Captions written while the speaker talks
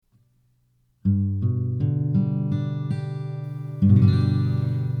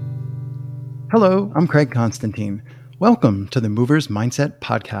Hello, I'm Craig Constantine. Welcome to the Movers Mindset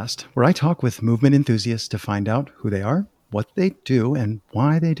Podcast, where I talk with movement enthusiasts to find out who they are, what they do, and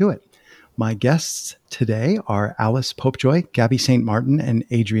why they do it. My guests today are Alice Popejoy, Gabby St. Martin, and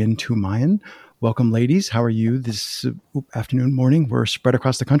Adrienne Tumayan. Welcome, ladies. How are you this afternoon, morning? We're spread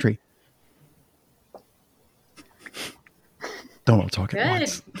across the country. Don't all talk at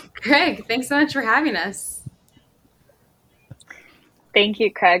once. Good. Craig, thanks so much for having us. Thank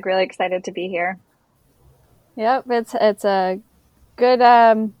you, Craig. Really excited to be here. Yep, it's a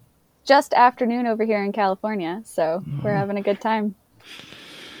good just afternoon over here in California, so we're having a good time.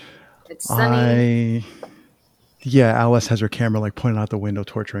 It's sunny. Alice has her camera pointing out the window,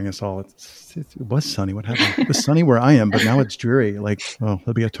 torturing us all. It was sunny. What happened? It was sunny where I am, but now it's dreary.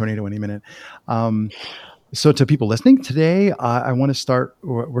 There'll be a tornado any minute. So to people listening today, we're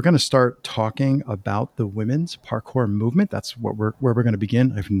going to start talking about the women's parkour movement. That's where we're going to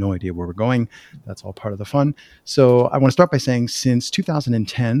begin. I have no idea where we're going. That's all part of the fun. So I want to start by saying since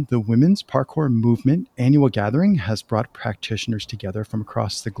 2010, the Women's Parkour Movement annual gathering has brought practitioners together from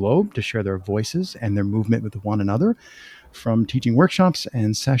across the globe to share their voices and their movement with one another. From teaching workshops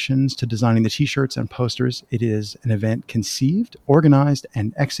and sessions to designing the t-shirts and posters, it is an event conceived, organized,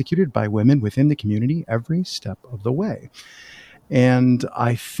 and executed by women within the community every step of the way. And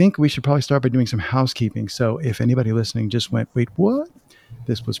I think we should probably start by doing some housekeeping. So if anybody listening just went, wait, what?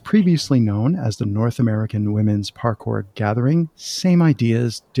 This was previously known as the North American Women's Parkour Gathering. Same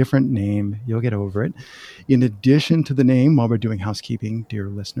ideas, different name. You'll get over it. In addition to the name, while we're doing housekeeping, dear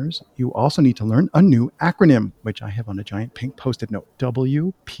listeners, you also need to learn a new acronym, which I have on a giant pink Post-it note,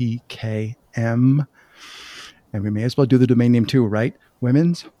 WPKM. And we may as well do the domain name too, right?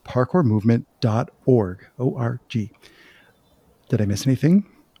 womensparkourmovement.org, O-R-G. Did I miss anything?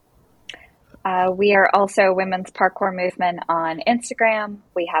 We are also Women's Parkour Movement on Instagram.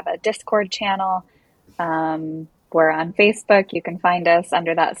 We have a Discord channel. We're on Facebook. You can find us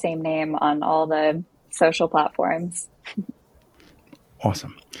under that same name on all the social platforms.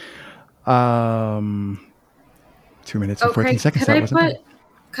 Awesome. 2 minutes and 14 seconds.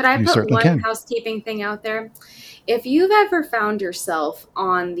 Could I put one housekeeping thing out there? If you've ever found yourself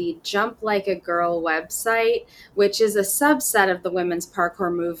on the Jump Like a Girl website, which is a subset of the Women's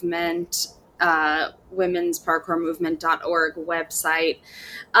Parkour Movement, womensparkourmovement.org website,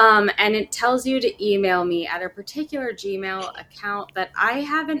 and it tells you to email me at a particular Gmail account that I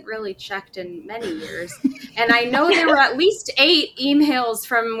haven't really checked in many years. And I know there were at least 8 emails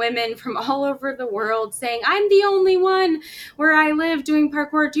from women from all over the world saying, I'm the only one where I live doing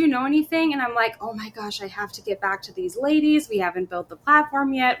parkour. Do you know anything? And I'm like, oh my gosh, I have to get back to these ladies. We haven't built the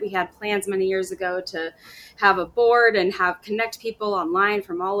platform yet. We had plans many years ago to have a board and connect people online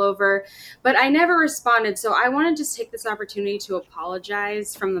from all over. But I never responded. So I want to just take this opportunity to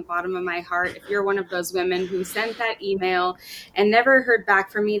apologize from the bottom of my heart. If you're one of those women who sent that email and never heard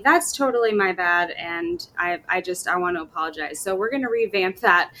back from me, that's totally my bad. And I want to apologize. So we're going to revamp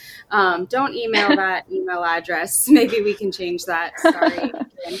that. Don't email that email address. Maybe we can change that. Sorry.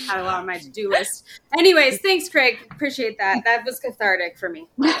 I had a lot on my to-do list. Anyways, thanks, Craig. Appreciate that. That was cathartic for me.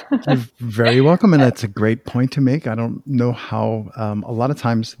 You're very welcome. And that's a great point to make. I don't know how, a lot of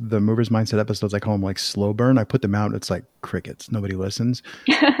times the Movers Mindset episodes, I call them slow burn. I put them out. It's like crickets. Nobody listens,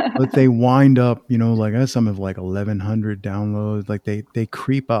 but they wind up, some have 1,100 downloads. They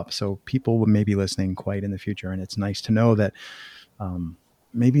creep up. So people will maybe listening quite in the future. And it's nice to know that,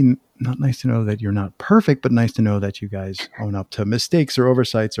 maybe not nice to know that you're not perfect, but nice to know that you guys own up to mistakes or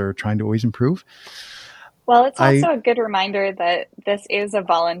oversights or trying to always improve. Well, it's also a good reminder that this is a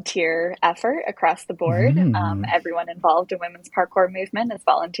volunteer effort across the board. Everyone involved in Women's Parkour Movement is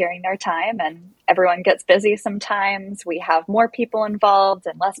volunteering their time, and everyone gets busy sometimes. We have more people involved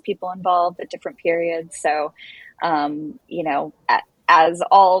and less people involved at different periods. So, as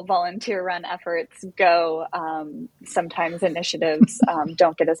all volunteer-run efforts go, sometimes initiatives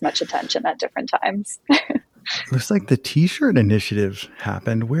don't get as much attention at different times. Looks like the T-shirt initiative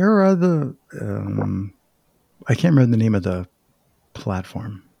happened. Where are the... I can't remember the name of the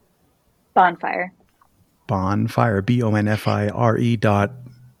platform. Bonfire. Bonfire.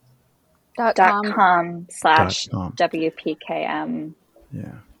 bonfire.com/WPKM.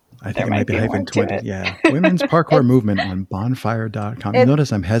 Yeah. I think it might be -20. Yeah. Women's Parkour Movement on bonfire.com. You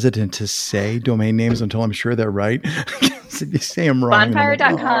notice I'm hesitant to say domain names until I'm sure they're right. So you say them wrong.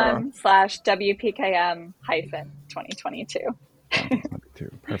 Bonfire.com/WPKM-2022.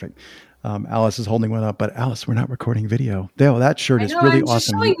 Perfect. Alice is holding one up, but Alice, we're not recording video. That shirt is really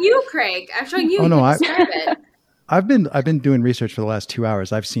awesome. I'm showing you, Craig. I'm showing you. Oh, no, describe it. I've been doing research for the last 2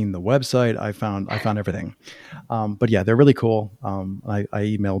 hours. I've seen the website. I found everything. But yeah, they're really cool. I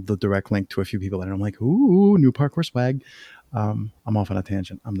emailed the direct link to a few people and I'm like, ooh, new parkour swag. I'm off on a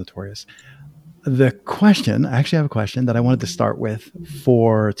tangent. I'm notorious. I actually have a question that I wanted to start with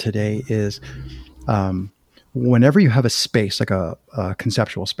for today is, whenever you have a space, like a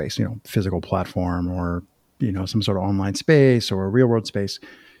conceptual space, physical platform or, some sort of online space or a real world space,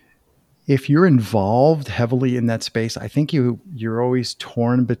 if you're involved heavily in that space, I think you're always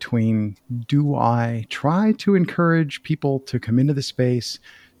torn between, do I try to encourage people to come into the space?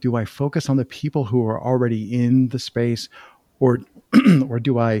 Do I focus on the people who are already in the space? Or, or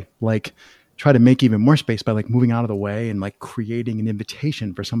do I try to make even more space by moving out of the way and creating an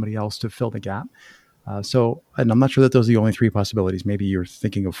invitation for somebody else to fill the gap? And I'm not sure that those are the only three possibilities. Maybe you're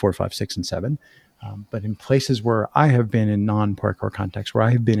thinking of 4, 5, 6, and 7. But in places where I have been in non-parkour contexts, where I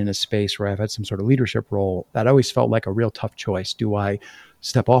have been in a space where I've had some sort of leadership role, that always felt like a real tough choice. Do I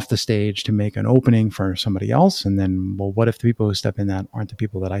step off the stage to make an opening for somebody else? And then, well, what if the people who step in that aren't the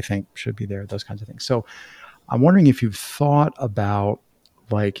people that I think should be there? Those kinds of things. So I'm wondering if you've thought about,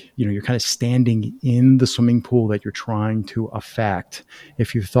 you're kind of standing in the swimming pool that you're trying to affect.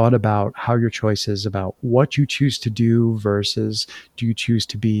 If you've thought about how your choices about what you choose to do versus do you choose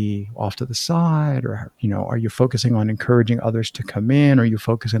to be off to the side, or, are you focusing on encouraging others to come in? Or are you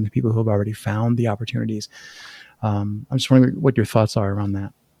focusing on the people who have already found the opportunities? I'm just wondering what your thoughts are around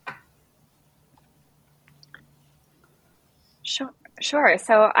that. Sure.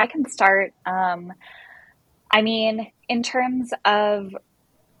 So I can start. In terms of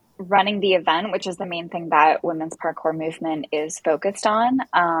running the event, which is the main thing that Women's Parkour Movement is focused on,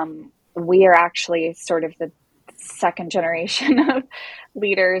 we are actually sort of the second generation of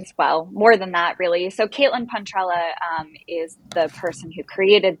leaders. Well, more than that, really. So Caitlin Pontrella is the person who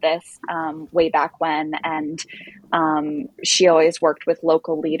created this way back when, and she always worked with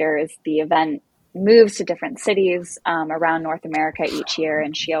local leaders. The event moves to different cities around North America each year,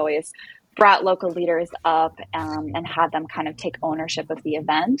 and she always brought local leaders up and had them kind of take ownership of the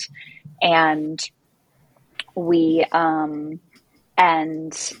event. And Caitlin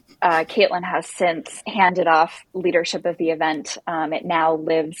has since handed off leadership of the event. It now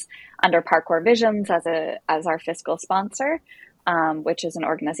lives under Parkour Visions as our fiscal sponsor, which is an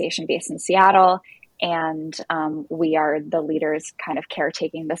organization based in Seattle. And we are the leaders kind of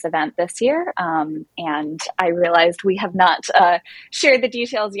caretaking this event this year. And I realized we have not shared the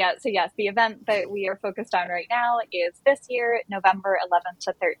details yet. So yes, the event that we are focused on right now is this year, November 11th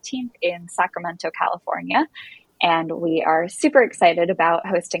to 13th in Sacramento, California. And we are super excited about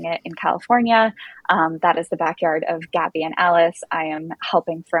hosting it in California. That is the backyard of Gabby and Alice. I am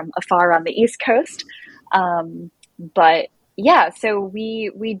helping from afar on the East Coast. But yeah, so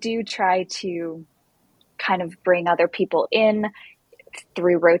we do try to kind of bring other people in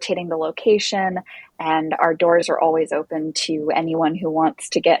through rotating the location, and our doors are always open to anyone who wants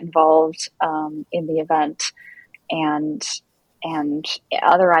to get involved in the event and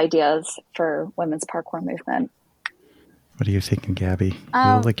other ideas for Women's Parkour Movement. What are you thinking, Gabby?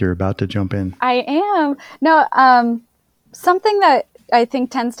 You look like you're about to jump in. I am. No, something that I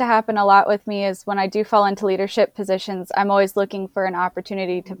think tends to happen a lot with me is when I do fall into leadership positions, I'm always looking for an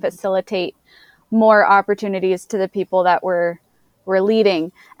opportunity to facilitate more opportunities to the people that we're leading.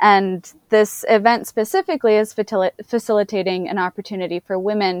 And this event specifically is facilitating an opportunity for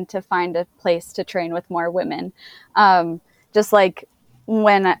women to find a place to train with more women. Just like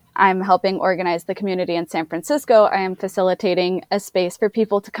when I'm helping organize the community in San Francisco, I am facilitating a space for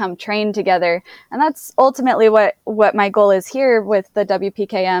people to come train together. And that's ultimately what my goal is here with the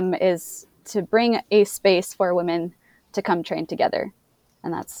WPKM, is to bring a space for women to come train together.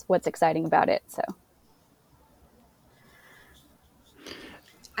 And that's what's exciting about it. So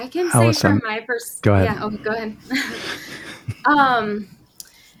I can say from my perspective. Go ahead. Yeah, go ahead.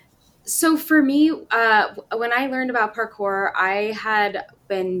 So for me, when I learned about parkour, I had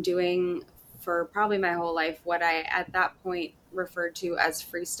been doing for probably my whole life what I at that point referred to as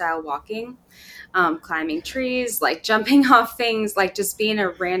freestyle walking, climbing trees, jumping off things, just being a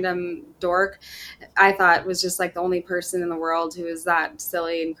random dork. I thought was just the only person in the world who was that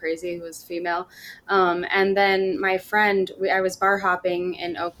silly and crazy, who was female. And then my friend, I was bar hopping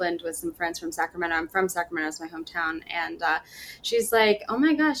in Oakland with some friends from Sacramento. I'm from Sacramento, it's my hometown. And she's like, oh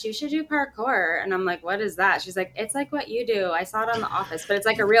my gosh, you should do parkour. And I'm like, what is that? She's like, it's like what you do. I saw it on The Office, but it's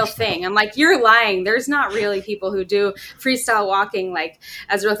a real thing. I'm like, you're lying. There's not really people who do freestyle walking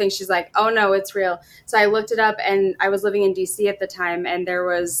as a real thing. She's like, oh no, it's real. So I looked it up, and I was living in DC at the time, and there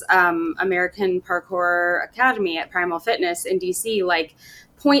was American Parkour Academy at Primal Fitness in DC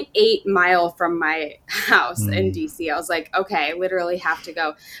 0.8 mile from my house in DC. I was like, okay, I literally have to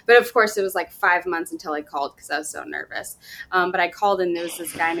go. But of course, it was like 5 months until I called because I was so nervous. But I called, and there was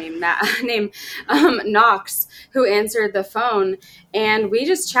this guy named Knox who answered the phone, and we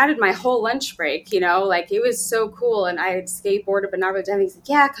just chatted my whole lunch break. Like, it was so cool. And I had skateboarded, but not really done. He's like,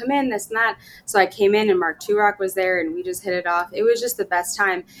 yeah, come in, this and that. So I came in, and Mark Turok was there, and we just hit it off. It was just the best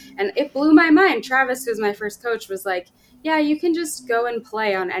time, and it blew my mind. Travis, who's my first coach, was like, yeah, you can just go and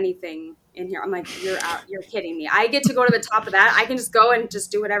play on anything in here. I'm like, you're kidding me. I get to go to the top of that. I can just go and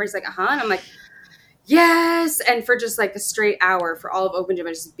just do whatever. He's like, and I'm like, yes. And for just like a straight hour for all of Open Gym,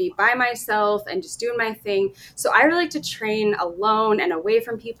 I just be by myself and just doing my thing. So I really like to train alone and away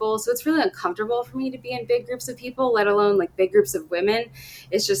from people. So it's really uncomfortable for me to be in big groups of people, let alone like big groups of women.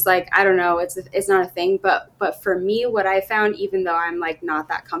 It's just like, I don't know, it's not a thing. But for me, what I found, even though I'm like not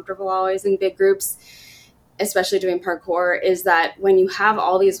that comfortable always in big groups, especially doing parkour, is that when you have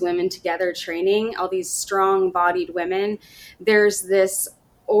all these women together training, all these strong-bodied women, there's this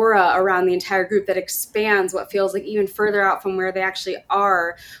aura around the entire group that expands what feels like even further out from where they actually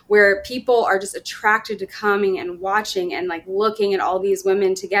are, where people are just attracted to coming and watching and like looking at all these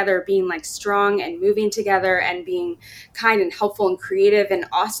women together being like strong and moving together and being kind and helpful and creative and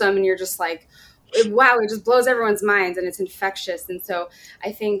awesome. And you're just like, wow, it just blows everyone's minds, and it's infectious. And so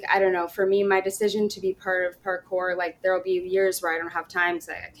I think, I don't know, for me, my decision to be part of parkour, like there'll be years where I don't have time because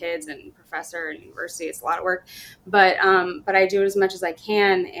I have kids and professor and university. It's a lot of work, but I do it as much as I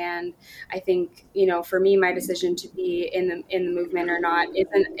can. And I think, for me, my decision to be in the movement or not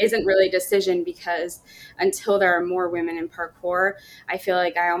isn't really a decision, because until there are more women in parkour, I feel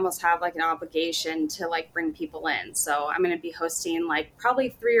like I almost have like an obligation to like bring people in. So I'm going to be hosting like probably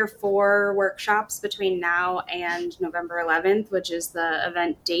 3 or 4 workshops between now and November 11th, which is the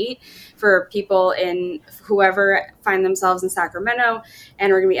event date for people in whoever find themselves in Sacramento.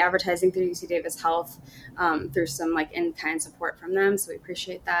 And we're going to be advertising through UC Davis Health through some like in-kind support from them. So we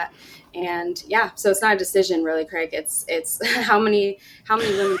appreciate that. And yeah, so it's not a decision really, Craig. It's how many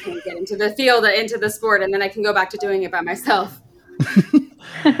women can get into the field, into the sport, and then I can go back to doing it by myself.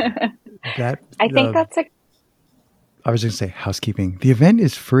 I think that's I was going to say housekeeping. The event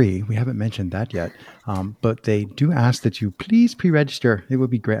is free. We haven't mentioned that yet. But they do ask that you please pre-register. It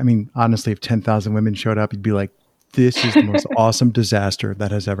would be great. I mean, honestly, if 10,000 women showed up, you'd be like, this is the most awesome disaster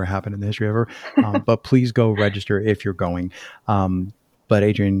that has ever happened in the history ever. But please go register if you're going. But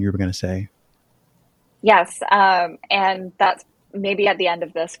Adrienne, you were going to say. Yes. And that's maybe at the end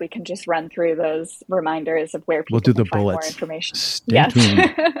of this, we can just run through those reminders of where people can find more information. Stay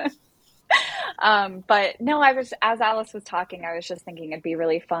tuned. But no, as Alice was talking, I was just thinking it'd be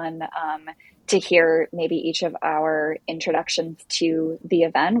really fun to hear maybe each of our introductions to the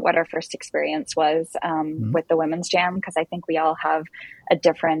event, what our first experience was with the Women's Jam, because I think we all have a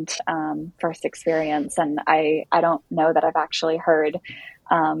different first experience. And I don't know that I've actually heard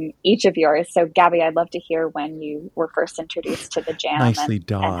each of yours. So Gabby, I'd love to hear when you were first introduced to the Jam. Nicely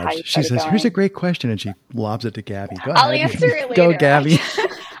dodged. She says, here's a great question, and she lobs it to Gabby. Go I'll ahead. Answer it later. Go, Gabby.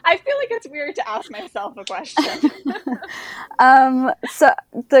 I feel like it's weird to ask myself a question. So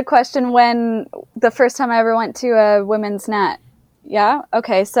the question, when the first time I ever went to a women's nat. Yeah.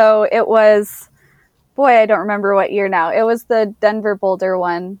 Okay. So it was, I don't remember what year now. It was the Denver Boulder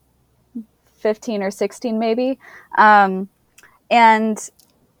one, 15 or 16 maybe. And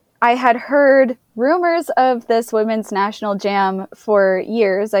I had heard rumors of this women's national jam for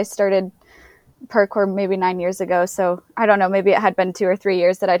years. I started parkour maybe 9 years ago. So I don't know, maybe it had been 2 or 3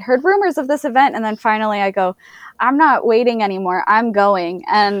 years that I'd heard rumors of this event. And then finally I go, I'm not waiting anymore. I'm going.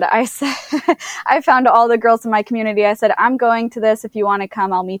 And I said, I found all the girls in my community. I said, I'm going to this. If you want to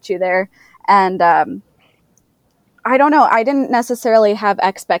come, I'll meet you there. And I don't know. I didn't necessarily have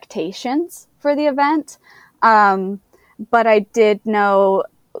expectations for the event. But I did know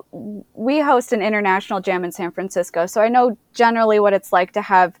we host an international jam in San Francisco. So I know generally what it's like to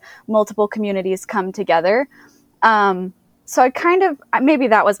have multiple communities come together. So I maybe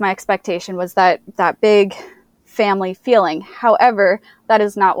that was my expectation, was that big family feeling. However, that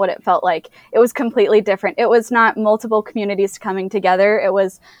is not what it felt like. It was completely different. It was not multiple communities coming together. It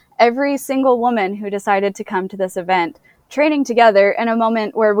was every single woman who decided to come to this event training together in a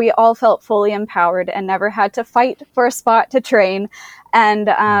moment where we all felt fully empowered and never had to fight for a spot to train.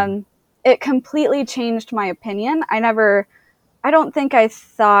 And it completely changed my opinion. I don't think I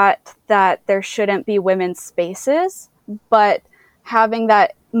thought that there shouldn't be women's spaces, but having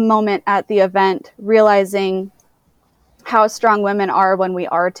that moment at the event, realizing how strong women are when we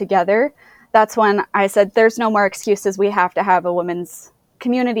are together, that's when I said, there's no more excuses. We have to have a women's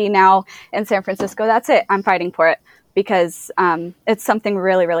community now in San Francisco. That's it. I'm fighting for it. because it's something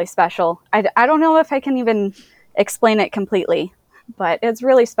really, really special. I don't know if I can even explain it completely, but it's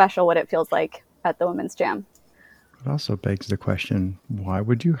really special what it feels like at the Women's Jam. It also begs the question, why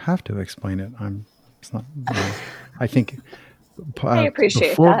would you have to explain it? It's not, I think I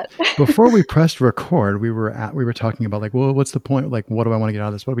appreciate that. Before we pressed record, we were talking about like, well, what's the point? Like, what do I want to get out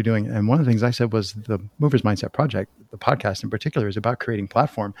of this? What are we doing? And one of the things I said was the Movers Mindset Project, the podcast in particular, is about creating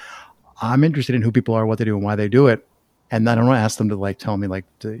platform. I'm interested in who people are, what they do, and why they do it. And I don't want to ask them to like tell me like,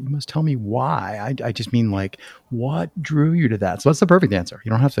 you must tell me why. I just mean like, what drew you to that? So that's the perfect answer. You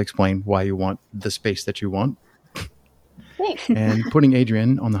don't have to explain why you want the space that you want. Thanks. And putting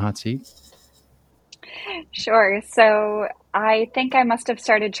Adrienne on the hot seat. Sure. So I think I must have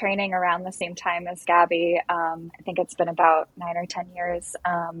started training around the same time as Gabby. I think it's been about 9 or 10 years.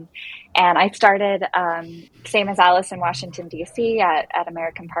 And I started, same as Alice, in Washington, D.C. at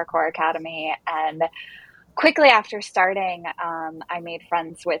American Parkour Academy. And quickly after starting, I made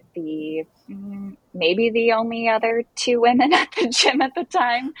friends with maybe the only other 2 women at the gym at the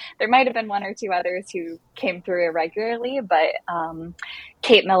time. There might have been 1 or 2 others who came through irregularly, but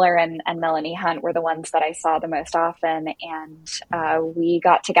Kate Miller and Melanie Hunt were the ones that I saw the most often. And we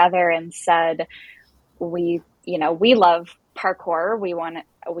got together and said, we love parkour.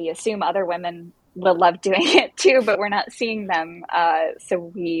 We assume other women will love doing it too, but we're not seeing them. So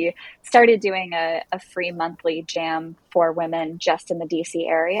we started doing a free monthly jam for women just in the DC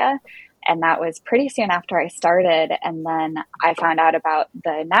area. And that was pretty soon after I started. And then I found out about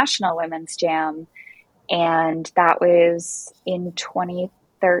the National Women's Jam. And that was in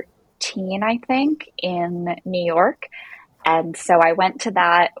 2013, I think, in New York. And so I went to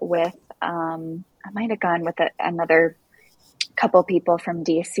that with, I might have gone with another couple people from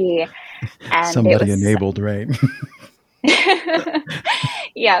DC. And somebody enabled, right?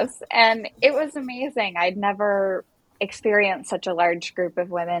 Yes. And it was amazing. I'd never experienced such a large group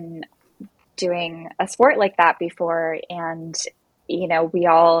of women doing a sport like that before. And, we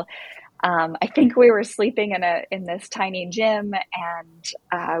all, I think we were sleeping in this tiny gym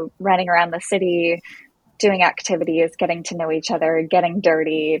and running around the city, doing activities, getting to know each other, getting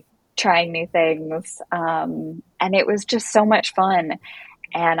dirty, trying new things. And it was just so much fun.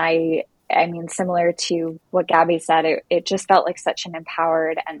 And I mean, similar to what Gabby said, it just felt like such an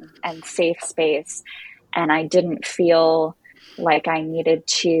empowered and safe space. And I didn't feel like I needed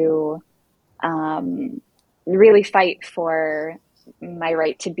to really fight for my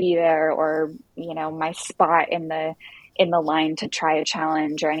right to be there or, my spot in the line to try a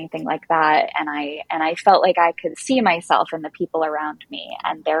challenge or anything like that. And I felt like I could see myself in the people around me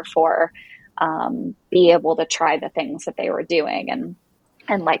and therefore be able to try the things that they were doing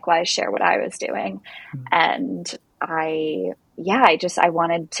and likewise share what I was doing. And I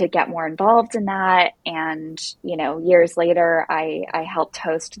wanted to get more involved in that. And, years later, I helped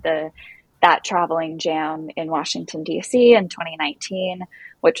host that traveling jam in Washington, D.C. in 2019,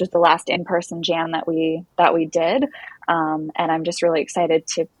 which was the last in-person jam that we did. And I'm just really excited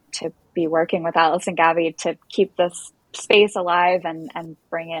to be working with Alice and Gabby to keep this space alive and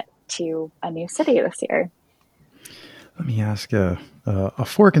bring it to a new city this year. Let me ask a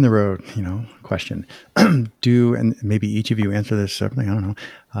fork in the road, question. And maybe each of you answer this separately, I don't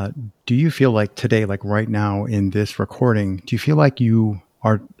know. Do you feel like today, like right now in this recording, do you feel like you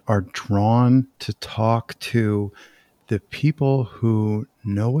are drawn to talk to the people who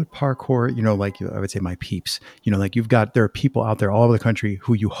know what parkour, like I would say my peeps, like there are people out there all over the country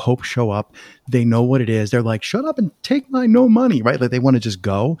who you hope show up. They know what it is. They're like, shut up and take my no money, right? Like they want to just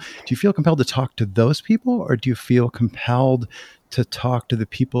go. Do you feel compelled to talk to those people or do you feel compelled to talk to the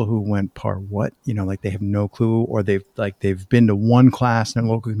people who went what, like they have no clue or they've been to one class in a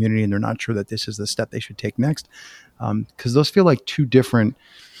local community and they're not sure that this is the step they should take next? Because those feel like 2 different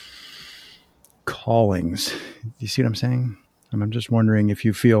callings. Do you see what I'm saying? I'm just wondering if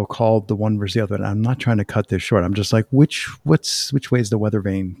you feel called the one versus the other. And I'm not trying to cut this short. I'm just like, which way is the weather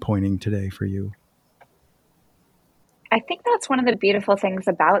vane pointing today for you? I think that's one of the beautiful things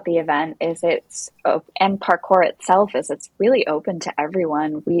about the event is and parkour itself is it's really open to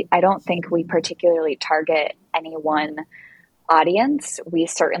everyone. I don't think we particularly target any one audience.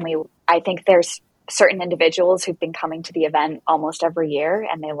 I think there's certain individuals who've been coming to the event almost every year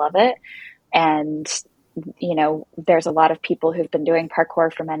and they love it. And, there's a lot of people who've been doing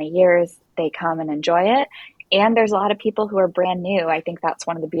parkour for many years. They come and enjoy it. And there's a lot of people who are brand new. I think that's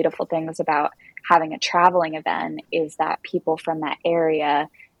one of the beautiful things about having a traveling event is that people from that area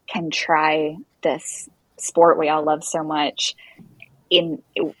can try this sport we all love so much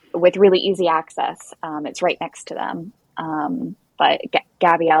with really easy access. It's right next to them. But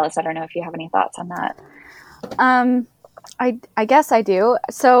Gabby, Alice, I don't know if you have any thoughts on that. I guess I do.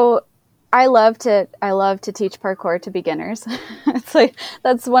 So I love to teach parkour to beginners. It's like,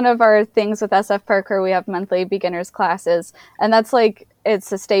 that's one of our things with SF Parkour. We have monthly beginners classes, and that's like,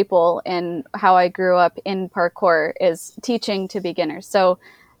 it's a staple in how I grew up in parkour, is teaching to beginners. So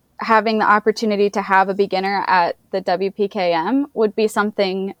having the opportunity to have a beginner at the WPKM would be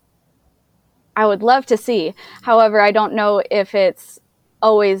something I would love to see. However, I don't know if it's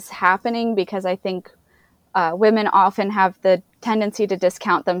always happening, because I think women often have the tendency to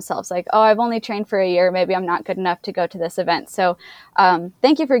discount themselves, like, oh, I've only trained for a year, maybe I'm not good enough to go to this event. So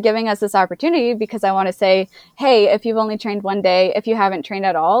thank you for giving us this opportunity, because I want to say, hey, if you've only trained one day, if you haven't trained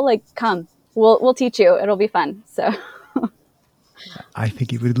at all, like, come, we'll teach you, it'll be fun. So I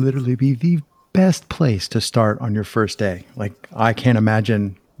think it would literally be the best place to start on your first day. Like, I can't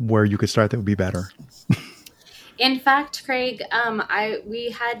imagine where you could start that would be better. In fact, Craig, we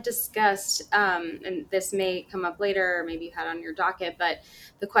had discussed, and this may come up later, or maybe you had on your docket, but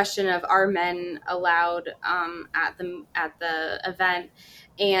the question of, are men allowed at the event?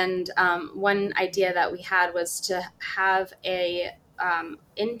 And one idea that we had was to have a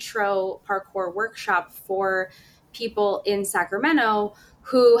intro parkour workshop for people in Sacramento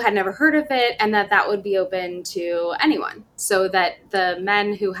who had never heard of it, and that would be open to anyone, so that the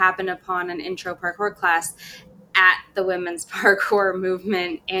men who happen upon an intro parkour class at the Women's Parkour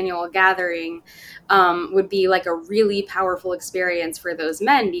Movement annual gathering would be like a really powerful experience for those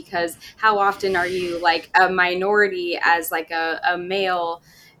men, because how often are you like a minority as like a male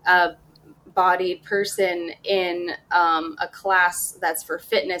bodied person in a class that's for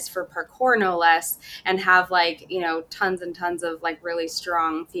fitness, for parkour no less, and have like, you know, tons and tons of like really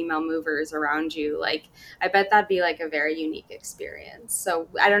strong female movers around you. Like, I bet that'd be like a very unique experience. So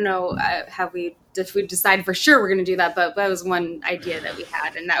I don't know, if we decide for sure we're going to do that, but that was one idea that we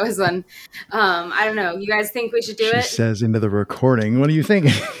had, and that was one. I don't know, you guys think we should do it? She says into the recording, what do you think?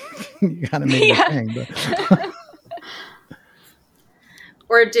 You kind of made a thing, but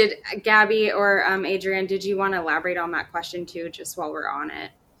Or did Gabby or Adrian, did you want to elaborate on that question too, just while we're on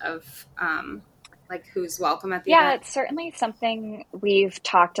it, of like who's welcome at the event? Yeah, it's certainly something we've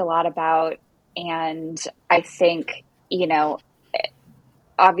talked a lot about. And I think, you know,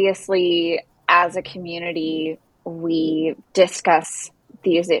 obviously as a community, we discuss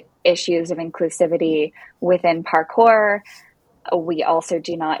these issues of inclusivity within parkour. We also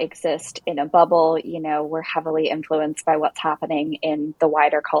do not exist in a bubble. You know, we're heavily influenced by what's happening in the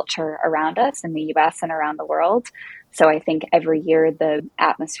wider culture around us in the US and around the world. So I think every year the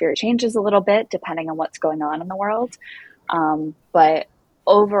atmosphere changes a little bit depending on what's going on in the world. But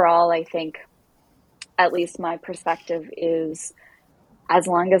overall, I think, at least my perspective is, as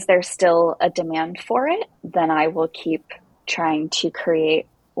long as there's still a demand for it, then I will keep trying to create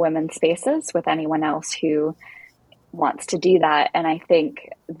women's spaces with anyone else who wants to do that. And I think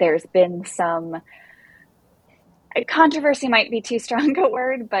there's been some controversy, might be too strong a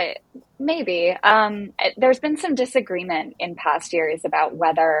word, but maybe there's been some disagreement in past years about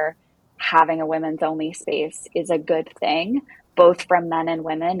whether having a women's only space is a good thing, both from men and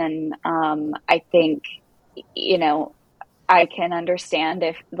women. And I think, you know, I can understand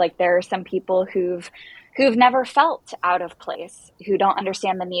if, like, there are some people who've never felt out of place, who don't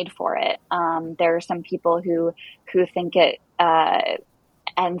understand the need for it. There are some people who think it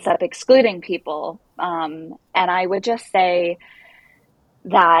ends up excluding people. And I would just say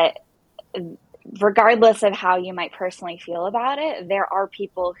that regardless of how you might personally feel about it, there are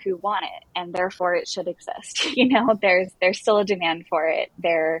people who want it, and therefore it should exist. You know, there's still a demand for it.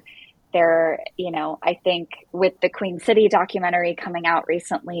 You know, I think with the Queen City documentary coming out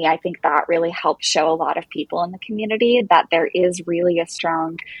recently, I think that really helped show a lot of people in the community that there is really a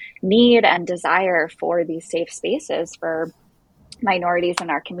strong need and desire for these safe spaces for minorities in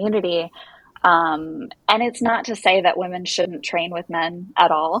our community. And it's not to say that women shouldn't train with men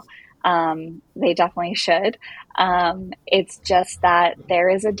at all. They definitely should. It's just that there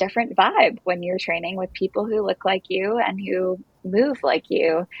is a different vibe when you're training with people who look like you and who move like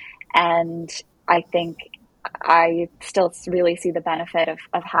you. And I think I still really see the benefit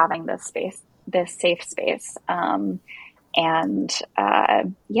of having this space, this safe space. And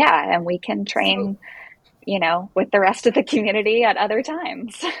we can train, you know, with the rest of the community at other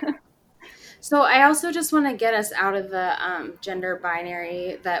times. So I also just want to get us out of the gender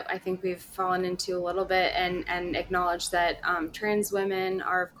binary that I think we've fallen into a little bit, and acknowledge that trans women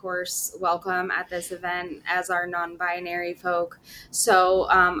are, of course, welcome at this event, as are non-binary folk. So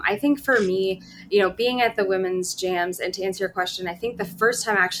I think for me, being at the women's jams, and to answer your question, I think the first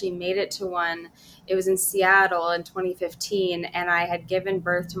time I actually made it to one, it was in Seattle in 2015, and I had given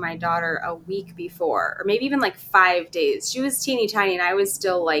birth to my daughter a week before, or maybe even like 5 days. She was teeny tiny, and I was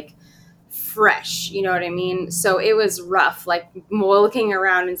still like fresh, you know what I mean? So it was rough, like looking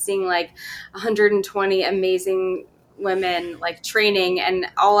around and seeing like 120 amazing women like training, and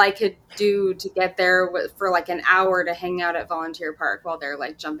all I could do to get there was for like an hour to hang out at Volunteer Park while they're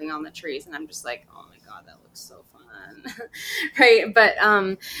like jumping on the trees, and I'm just like, oh my god, that looks so fun. Right, but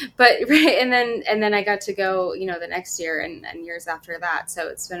right, and then I got to go, the next year and years after that, so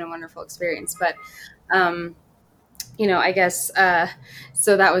it's been a wonderful experience. But I guess,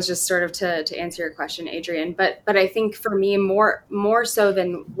 so that was just sort of to answer your question, Adrian. But I think for me, more so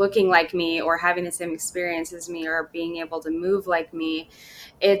than looking like me or having the same experience as me or being able to move like me,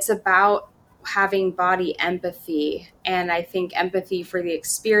 it's about having body empathy. And I think empathy for the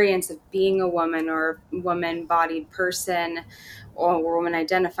experience of being a woman or woman-bodied person or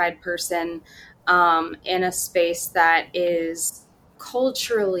woman-identified person in a space that is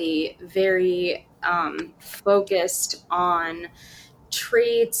culturally very focused on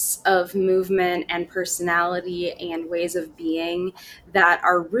traits of movement and personality and ways of being that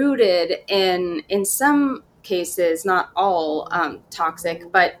are rooted in some cases, not all,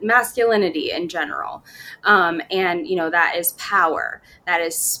 toxic, but masculinity in general. And, that is power, that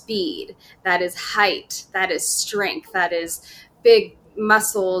is speed, that is height, that is strength, that is big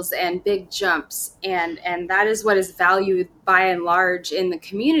muscles and big jumps, and that is what is valued by and large in the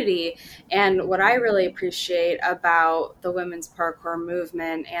community. And what I really appreciate about the women's parkour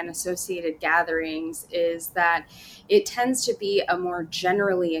movement and associated gatherings is that it tends to be a more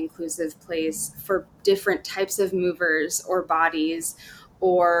generally inclusive place for different types of movers or bodies,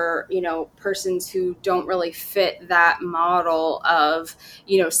 or persons who don't really fit that model of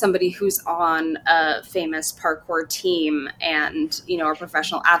somebody who's on a famous parkour team and are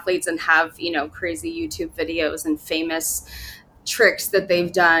professional athletes and have crazy YouTube videos and famous tricks that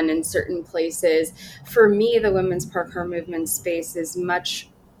they've done in certain places. For me, the women's parkour movement space is much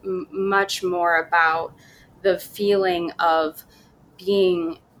more about the feeling of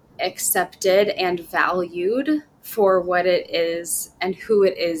being accepted and valued for what it is and who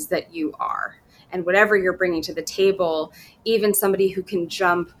it is that you are, and whatever you're bringing to the table. Even somebody who can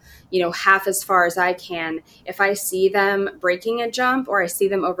jump half as far as I can, if I see them breaking a jump, or I see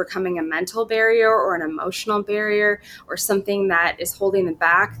them overcoming a mental barrier or an emotional barrier or something that is holding them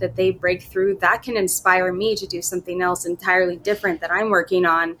back, that they break through, that can inspire me to do something else entirely different that I'm working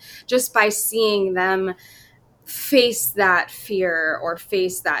on, just by seeing them face that fear or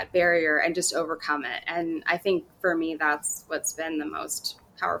face that barrier and just overcome it. And I think for me, that's what's been the most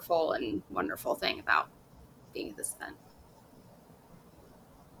powerful and wonderful thing about being at this event.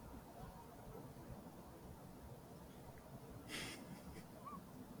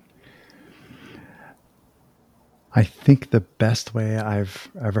 I think the best way I've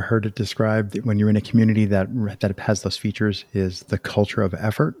ever heard it described when you're in a community that has those features is the culture of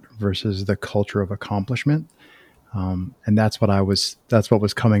effort versus the culture of accomplishment. And that's what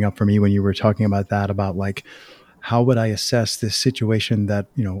was coming up for me when you were talking about that, about like, how would I assess this situation that,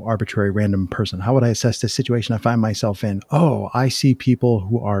 arbitrary random person, how would I assess this situation I find myself in? Oh, I see people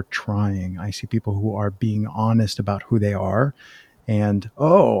who are trying. I see people who are being honest about who they are. And,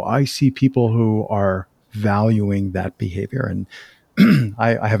 oh, I see people who are valuing that behavior. And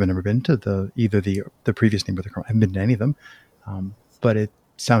I haven't ever been to either the previous name or the current. I haven't been to any of them. But it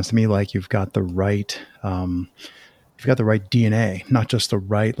sounds to me like you've got the right DNA, not just the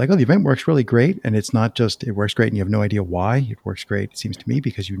right, like, oh, the event works really great. And it's not just, it works great and you have no idea why it works great. It seems to me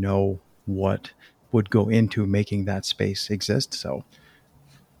because you know what would go into making that space exist. So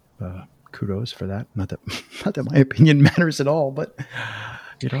kudos for that. Not that my opinion matters at all, but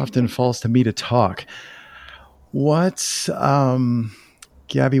it often falls to me to talk. What's,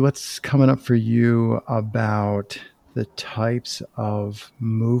 Gabby, what's coming up for you about the types of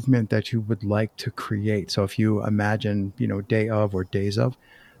movement that you would like to create? So if you imagine, day of or days of,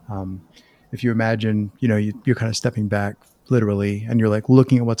 if you imagine, you're kind of stepping back literally and you're like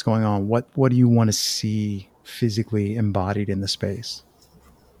looking at what's going on, what do you want to see physically embodied in the space?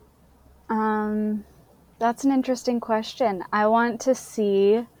 That's an interesting question. I want to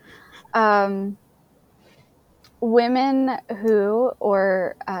see women who,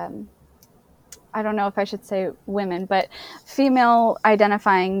 or I don't know if I should say women, but female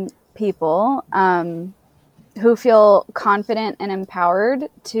identifying people who feel confident and empowered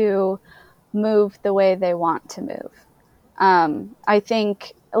to move the way they want to move. I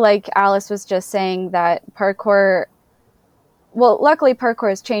think, like Alice was just saying, that parkour, well, luckily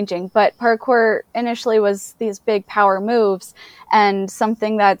parkour is changing, but parkour initially was these big power moves. And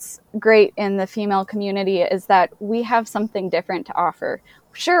something that's great in the female community is that we have something different to offer.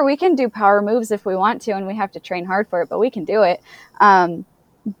 Sure, we can do power moves if we want to, and we have to train hard for it, but we can do it.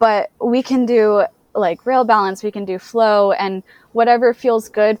 But we can do like rail balance, we can do flow, and whatever feels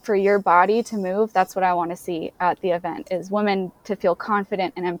good for your body to move. That's what I want to see at the event, is women to feel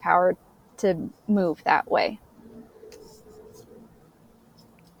confident and empowered to move that way.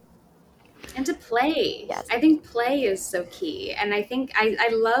 And to play. Yes. I think play is so key. And I think I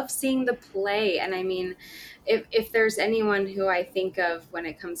love seeing the play. And I mean, if there's anyone who I think of when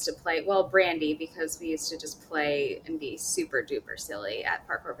it comes to play, well, Brandy, because we used to just play and be super duper silly at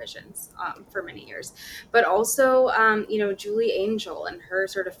Parkour Visions for many years. But also, Julie Angel and her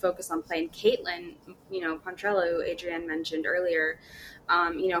sort of focus on play. And Caitlin, Pontrello, who Adrienne mentioned earlier,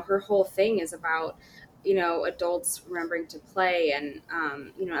 her whole thing is about adults remembering to play, and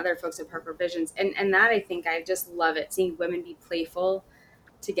other folks at Parkour Visions, and that, I think, I just love it, seeing women be playful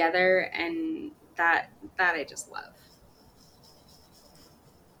together, and that I just love.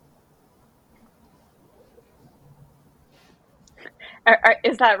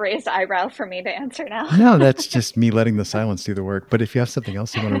 Is that raised eyebrow for me to answer now? No, that's just me letting the silence do the work. But if you have something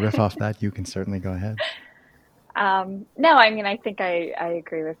else you want to riff off that, you can certainly go ahead. No, I mean, I think I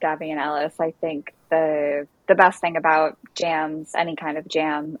agree with Gabby and Alice. I think the best thing about jams, any kind of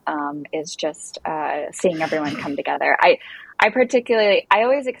jam, is just seeing everyone come together. I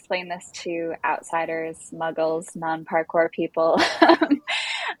always explain this to outsiders, muggles, non-parkour people.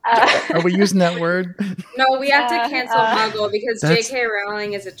 Are we using that word? No, we have to cancel muggle because J.K.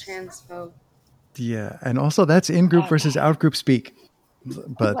 Rowling is a transphobe. Yeah, and also that's in-group versus out-group speak.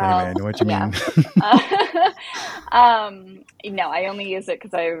 But anyway, I know what you mean. No, I only use it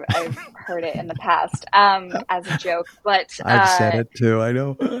because I've heard it in the past as a joke. But I've said it too. I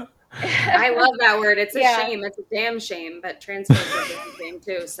know. I love that word. It's a shame. It's a damn shame. But transphobes are a damn shame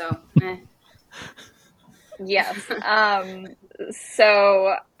too. So. Yes.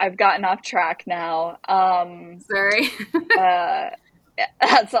 So I've gotten off track now. Sorry.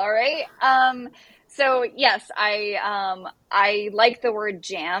 That's all right. So yes, I like the word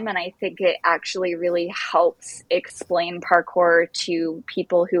jam, and I think it actually really helps explain parkour to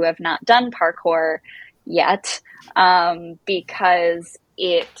people who have not done parkour yet, because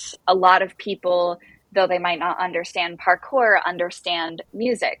a lot of people, though they might not understand parkour, understand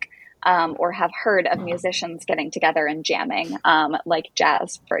music, or have heard of musicians getting together and jamming, like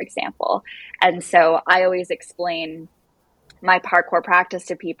jazz, for example. And so I always explain my parkour practice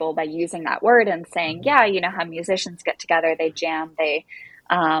to people by using that word and saying, yeah, how musicians get together, they jam, they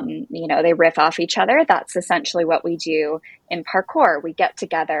riff off each other. That's essentially what we do in parkour. We get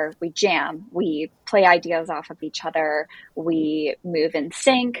together, we jam, we play ideas off of each other, we move in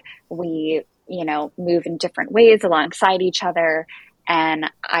sync, we, move in different ways alongside each other.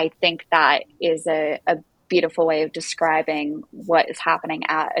 And I think that is a beautiful way of describing what is happening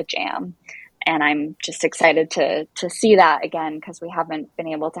at a jam. And I'm just excited to see that again, because we haven't been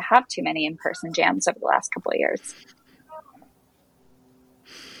able to have too many in-person jams over the last couple of years.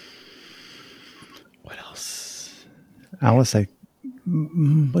 What else? Alice,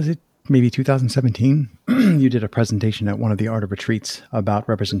 was it maybe 2017? You did a presentation at one of the Art of Retreats about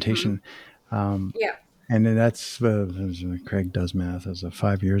representation. Yeah. And that's, Craig does math, as of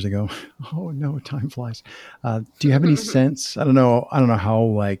 5 years ago. Oh no, time flies. Do you have any sense? I don't know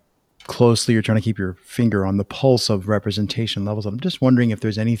how closely you're trying to keep your finger on the pulse of representation levels. I'm just wondering if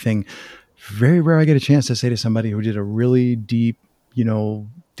there's anything. Very rare I get a chance to say to somebody who did a really deep,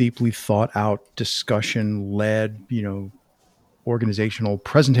 deeply thought out, discussion led, organizational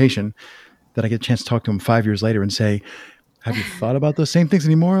presentation, that I get a chance to talk to them 5 years later and say, have you thought about those same things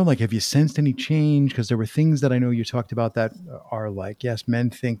anymore? Like, have you sensed any change? Because there were things that I know you talked about that are like, yes,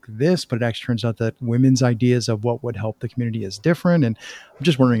 men think this, but it actually turns out that women's ideas of what would help the community is different. And I'm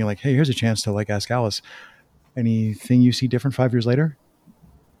just wondering, hey, here's a chance to ask Alice, anything you see different 5 years later?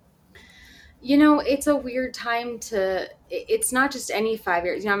 It's a weird time it's not just any 5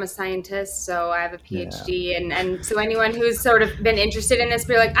 years. I'm a scientist, so I have a PhD. Yeah. And so anyone who's sort of been interested in this,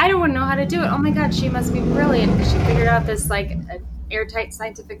 be like, I don't want to know how to do it. Oh my God, she must be brilliant. She figured out this airtight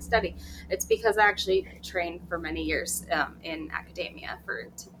scientific study. It's because I actually trained for many years in academia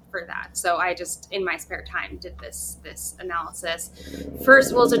for that. So I just, in my spare time, did this analysis.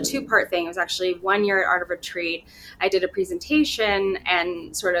 First, well, it was a 2-part thing. It was actually 1 year at Art of Retreat. I did a presentation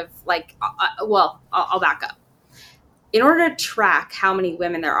and sort of like, I'll back up. In order to track how many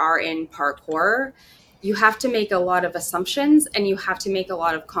women there are in parkour, you have to make a lot of assumptions and you have to make a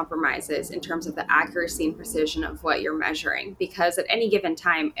lot of compromises in terms of the accuracy and precision of what you're measuring. Because at any given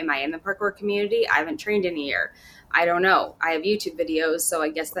time, am I in the parkour community? I haven't trained in a year. I don't know. I have YouTube videos, so I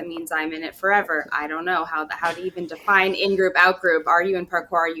guess that means I'm in it forever. I don't know how to even define in-group, out-group. Are you in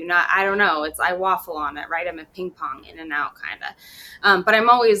parkour? Are you not? I don't know. I waffle on it, right? I'm a ping pong in and out kind of. But I'm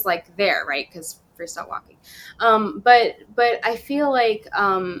always like there, right? Because freestyle walking. But I feel like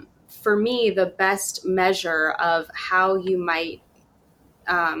for me, the best measure of how you might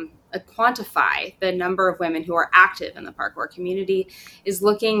quantify the number of women who are active in the parkour community is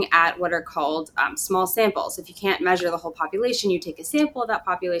looking at what are called small samples. If you can't measure the whole population, you take a sample of that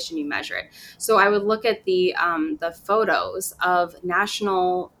population, you measure it. So I would look at the photos of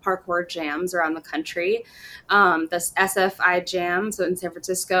national parkour jams around the country, the SFI jam, so in San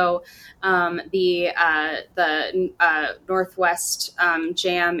Francisco, the Northwest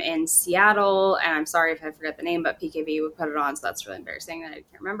jam in Seattle, and I'm sorry if I forget the name, but PKV would put it on, so that's really embarrassing that I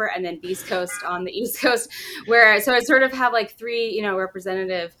can't remember. And then Beast Coast on the East Coast, so I sort of have like 3,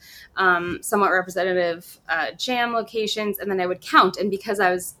 representative, somewhat representative jam locations, and then I would count. And because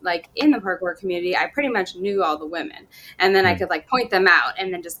I was like in the parkour community, I pretty much knew all the women, and then I could like point them out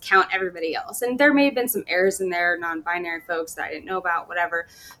and then just count everybody else. And there may have been some errors in there, non-binary folks that I didn't know about, whatever.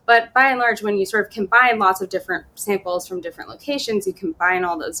 But by and large, when you sort of combine lots of different samples from different locations, you combine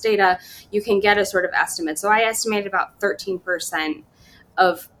all those data, you can get a sort of estimate. So I estimated about 13%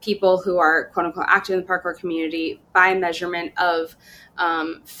 of people who are quote unquote active in the parkour community by measurement of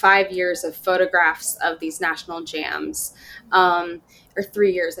 5 years of photographs of these national jams, or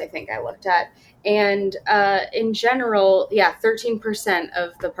 3 years, I think I looked at. And in general, 13%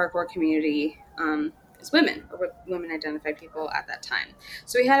 of the parkour community is women, or women identified people at that time.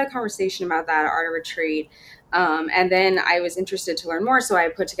 So we had a conversation about that at Art of Retreat. And then I was interested to learn more, so I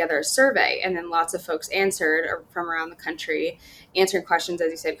put together a survey, and then lots of folks answered from around the country, answering questions, as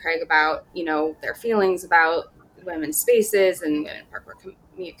you said, Craig, about their feelings about women's spaces and women parkour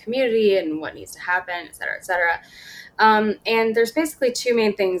community and what needs to happen, et cetera, et cetera. And there's basically 2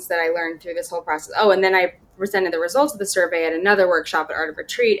 main things that I learned through this whole process. Oh, and then I presented the results of the survey at another workshop at Art of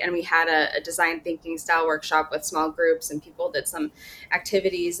Retreat, and we had a design thinking style workshop with small groups, and people did some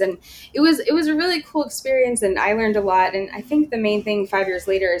activities, and it was a really cool experience, and I learned a lot. And I think the main thing 5 years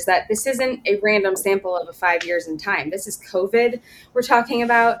later is that this isn't a random sample of 5 years in time. This is COVID we're talking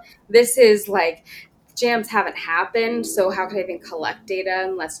about. This is like jams haven't happened, so how could I even collect data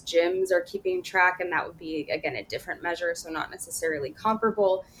unless gyms are keeping track? And that would be, again, a different measure, so not necessarily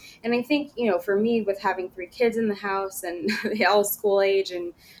comparable. And I think, for me, with having 3 kids in the house and they all school age,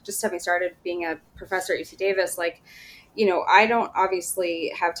 and just having started being a professor at UC Davis, I don't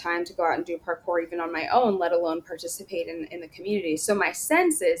obviously have time to go out and do parkour even on my own, let alone participate in the community. So my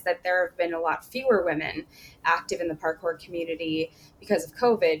sense is that there have been a lot fewer women active in the parkour community because of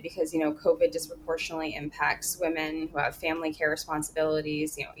COVID, because, COVID disproportionately impacts women who have family care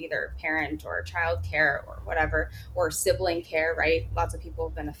responsibilities, either parent or child care or whatever, or sibling care, right? Lots of people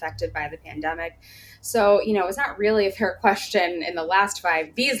have been affected by the pandemic. So, it's not really a fair question in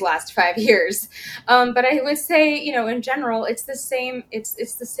these last 5 years. But I would say, in general, it's the same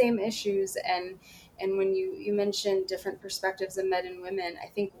issues. And when you mentioned different perspectives of men and women, I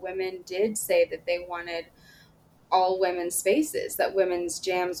think women did say that they wanted all women's spaces, that women's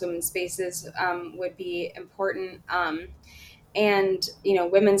jams, women's spaces would be important, and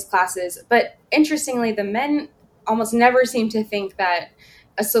women's classes. But interestingly, the men almost never seem to think that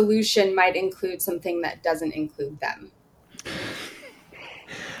a solution might include something that doesn't include them.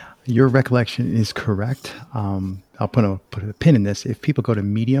 Your recollection is correct. I'll put a pin in this. If people go to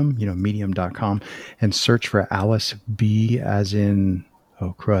Medium, medium.com, and search for Alice B as in,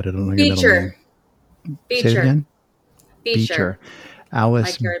 oh crud, I don't know your middle name. Say it again. Beecher.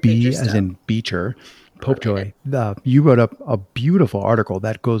 Alice like B as stuff. In Beecher. Popejoy. You wrote up a beautiful article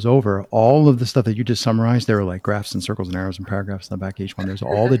that goes over all of the stuff that you just summarized. There were like graphs and circles and arrows and paragraphs in the back of each one. There's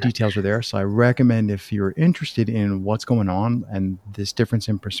all the details are there. So I recommend, if you're interested in what's going on and this difference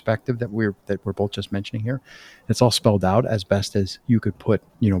in perspective that we're both just mentioning here, it's all spelled out as best as you could put,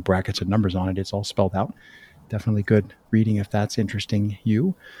 brackets and numbers on it. It's all spelled out. Definitely good reading if that's interesting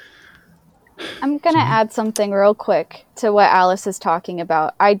you. I'm going to add something real quick to what Alice is talking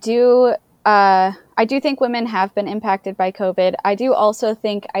about. I I do think women have been impacted by COVID. I do also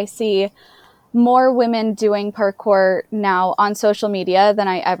think I see more women doing parkour now on social media than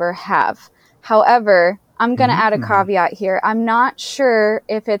I ever have. However, I'm going to add a caveat here. I'm not sure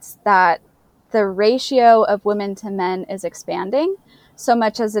if it's that the ratio of women to men is expanding so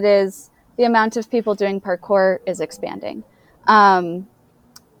much as it is the amount of people doing parkour is expanding.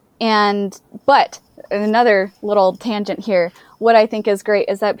 But another little tangent here, what I think is great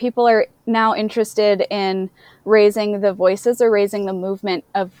is that people are now interested in raising the voices or raising the movement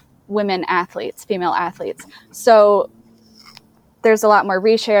of women athletes, female athletes. So there's a lot more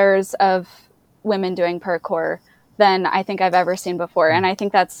reshares of women doing parkour than I think I've ever seen before. And I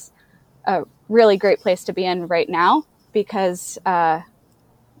think that's a really great place to be in right now because,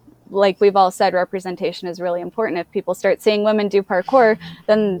 like we've all said, representation is really important. If people start seeing women do parkour,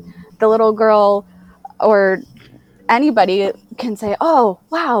 then the little girl or anybody can say, oh,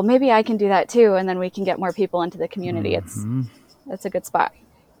 wow, maybe I can do that too. And then we can get more people into the community. It's a good spot.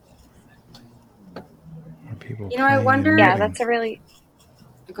 I wonder. Yeah, that's a really.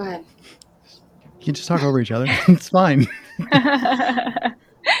 Go ahead. You can just talk over each other. It's fine.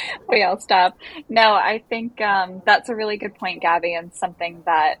 We all stop. No, I think that's a really good point, Gabby, and something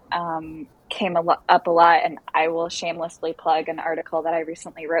that came up a lot, and I will shamelessly plug an article that I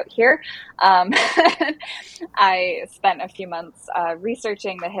recently wrote here. I spent a few months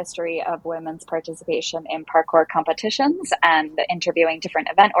researching the history of women's participation in parkour competitions and interviewing different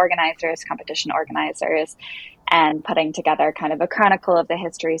event organizers, competition organizers, and putting together kind of a chronicle of the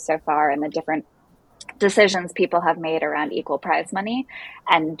history so far and the different decisions people have made around equal prize money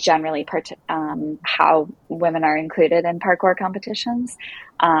and generally how women are included in parkour competitions.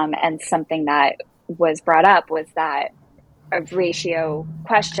 And something that was brought up was that a ratio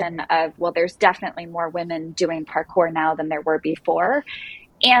question of, well, there's definitely more women doing parkour now than there were before.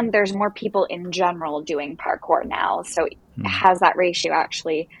 And there's more people in general doing parkour now. So has that ratio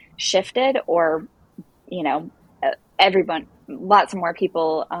actually shifted or, everyone, lots of more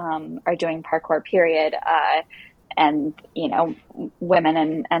people are doing parkour, period. And,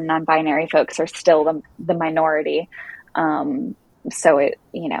 women and non-binary folks are still the minority. So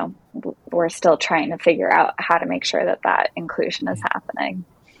we're still trying to figure out how to make sure that inclusion is happening.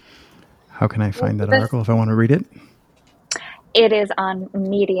 How can I find that article if I want to read it? It is on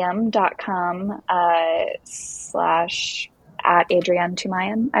medium.com /@Adrienne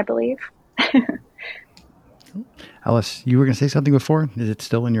Tumayan, I believe. Alice, you were going to say something before. Is it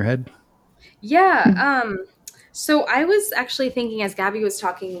still in your head? Yeah. So I was actually thinking as Gabby was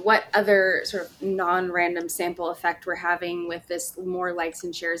talking, what other sort of non-random sample effect we're having with this more likes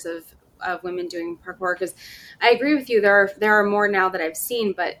and shares of women doing parkour. Because I agree with you, there are more now that I've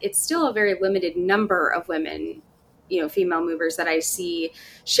seen, but it's still a very limited number of women, female movers that I see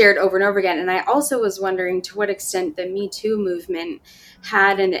shared over and over again. And I also was wondering to what extent the Me Too movement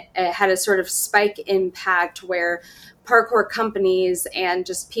had a sort of spike impact where parkour companies and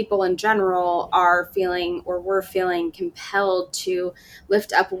just people in general are feeling or were feeling compelled to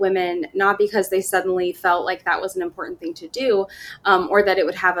lift up women, not because they suddenly felt like that was an important thing to do, or that it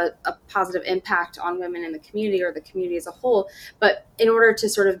would have a positive impact on women in the community or the community as a whole, but in order to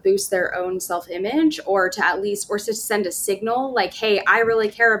sort of boost their own self-image or to send a signal like, hey, I really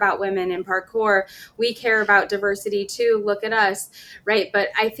care about women in parkour. We care about diversity too. Look at us. Right. But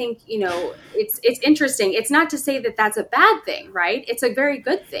I think, it's interesting. It's not to say that that's a bad thing, right? It's a very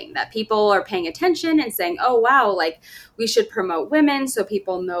good thing that people are paying attention and saying, oh, wow, like we should promote women so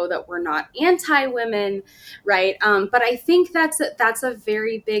people know that we're not anti-women. Right. But I think that's a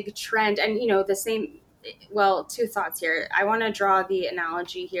very big trend. And, the same. Well, two thoughts here. I want to draw the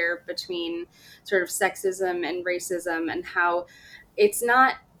analogy here between sort of sexism and racism and how it's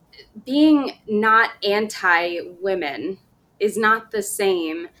not being not anti-women is not the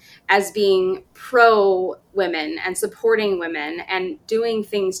same as being pro-women and supporting women and doing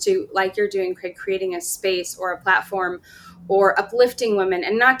things to, like you're doing, Craig, creating a space or a platform or uplifting women.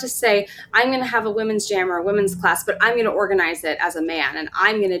 And not to say, I'm going to have a women's jam or a women's class, but I'm going to organize it as a man and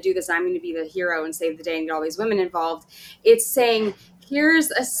I'm going to do this. I'm going to be the hero and save the day and get all these women involved. It's saying,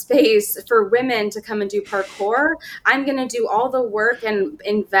 here's a space for women to come and do parkour. I'm going to do all the work and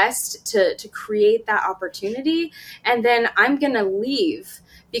invest to create that opportunity. And then I'm going to leave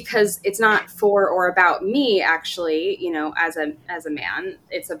because it's not for or about me, actually, as a man,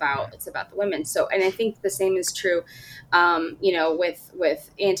 it's about the women. So, and I think the same is true,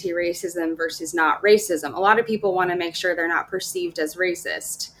 with anti-racism versus not racism. A lot of people want to make sure they're not perceived as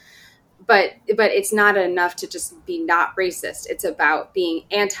racist. but it's not enough to just be not racist. It's about being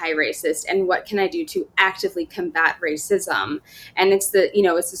anti-racist and what can I do to actively combat racism. And it's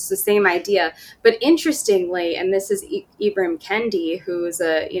it's just the same idea. But interestingly, and this is Ibram Kendi, who's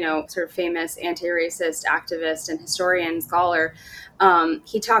a sort of famous anti-racist activist and historian scholar.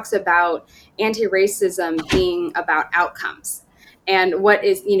 He talks about anti-racism being about outcomes and what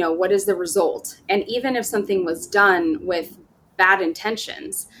is the result. And even if something was done with bad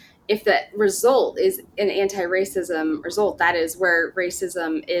intentions, if the result is an anti-racism result, that is where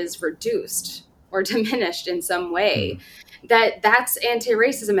racism is reduced or diminished in some way, that's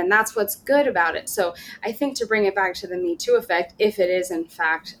anti-racism, and that's what's good about it. So I think, to bring it back to the Me Too effect, if it is in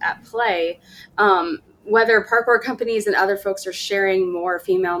fact at play, whether parkour companies and other folks are sharing more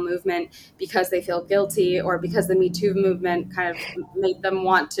female movement because they feel guilty or because the Me Too movement kind of made them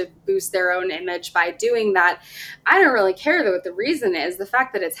want to boost their own image by doing that, I don't really care what the reason is. The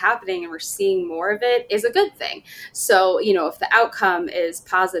fact that it's happening and we're seeing more of it is a good thing. So, if the outcome is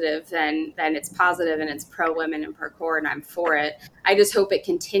positive, then it's positive and it's pro-women in parkour, and I'm for it. I just hope it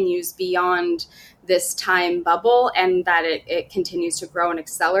continues beyond this time bubble, and that it continues to grow and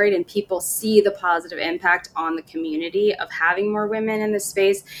accelerate, and people see the positive impact on the community of having more women in this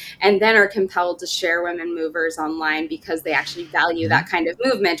space, and then are compelled to share women movers online because they actually value that kind of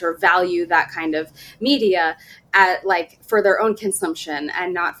movement or value that kind of media for their own consumption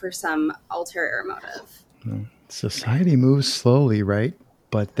and not for some ulterior motive. Society moves slowly, right?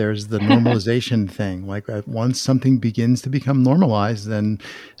 But there's the normalization thing. Like once something begins to become normalized, then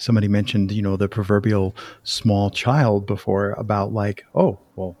somebody mentioned, the proverbial small child before about like, oh,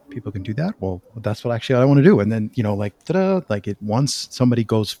 well, people can do that. Well, that's what actually I want to do. And then, ta-da, once somebody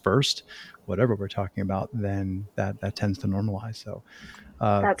goes first, whatever we're talking about, then that tends to normalize. So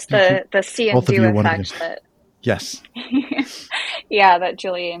that's the see and do effect that. Yes. Yeah, that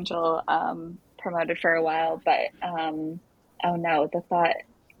Julie Angel promoted for a while, but oh no, the thought.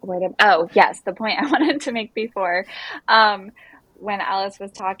 The point I wanted to make before, when Alice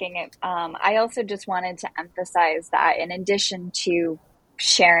was talking, I also just wanted to emphasize that in addition to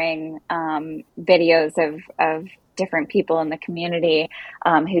sharing videos of different people in the community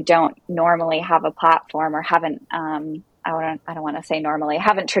who don't normally have a platform or haven't, I don't want to say normally,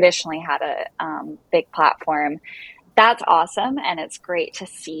 haven't traditionally had a big platform. That's awesome. And it's great to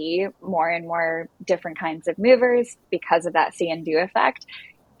see more and more different kinds of movers because of that see and do effect.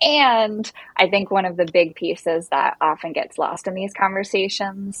 And I think one of the big pieces that often gets lost in these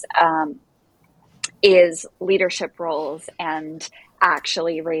conversations is leadership roles and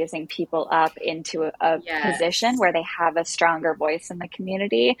actually raising people up into a position where they have a stronger voice in the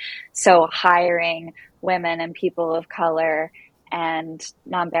community. So hiring women and people of color and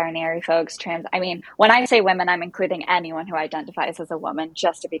non-binary folks, when I say women, I'm including anyone who identifies as a woman,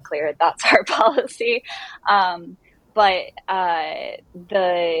 just to be clear, that's our policy. But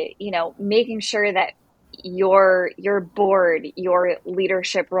making sure that your board, your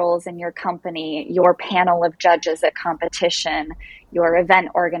leadership roles in your company, your panel of judges at competition, your event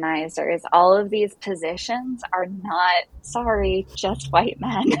organizers, all of these positions are not, just white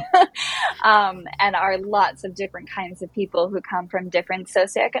men, and are lots of different kinds of people who come from different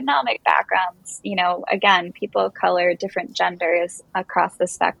socioeconomic backgrounds, again, people of color, different genders across the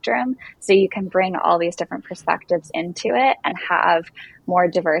spectrum. So you can bring all these different perspectives into it and have more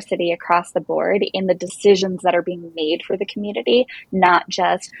diversity across the board in the decisions that are being made for the community, not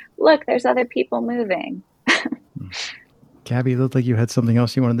just, look, there's other people moving. Gabby, it looked like you had something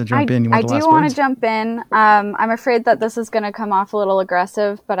else you wanted to jump in. I do want to jump in. I'm afraid that this is going to come off a little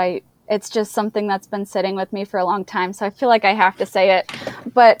aggressive, but it's just something that's been sitting with me for a long time, so I feel like I have to say it.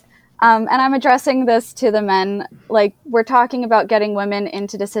 But and I'm addressing this to the men. Like, we're talking about getting women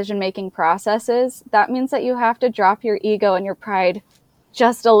into decision-making processes. That means that you have to drop your ego and your pride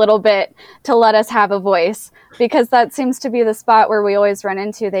just a little bit to let us have a voice, because that seems to be the spot where we always run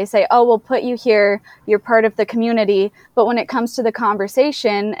into. They say, oh, we'll put you here, you're part of the community. But when it comes to the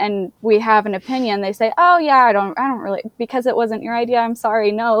conversation and we have an opinion, they say, oh yeah, I don't really, because it wasn't your idea, I'm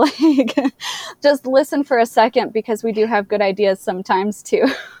sorry. No, like, just listen for a second, because we do have good ideas sometimes too.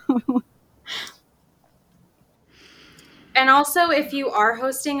 And also, if you are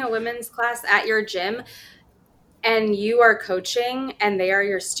hosting a women's class at your gym, and you are coaching and they are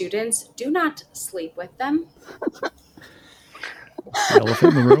your students, do not sleep with them.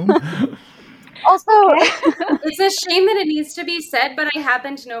 Elephant in the room. Also, it's a shame that it needs to be said, but I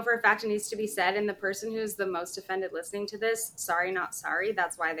happen to know for a fact it needs to be said. And the person who's the most offended listening to this, sorry, not sorry.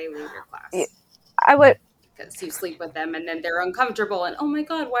 That's why they leave your class. I would. Because you sleep with them and then they're uncomfortable and, oh my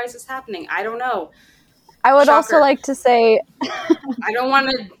God, why is this happening? I don't know. I would Shocker. Also like to say, I don't want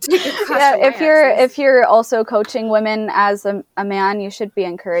to take a class. Yeah, if you're also coaching women as a man, you should be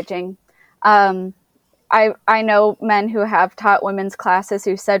encouraging. I know men who have taught women's classes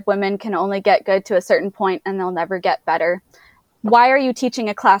who said women can only get good to a certain point and they'll never get better. Why are you teaching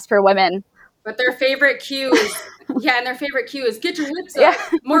a class for women? But their favorite cue is, and their favorite cue is get your hips up,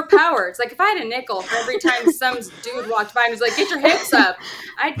 more power. It's like if I had a nickel for every time some dude walked by and was like, get your hips up,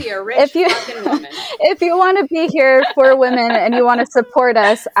 I'd be a rich fucking woman. If you want to be here for women and you want to support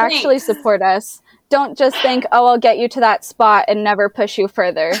us, actually support us. Don't just think, oh, I'll get you to that spot and never push you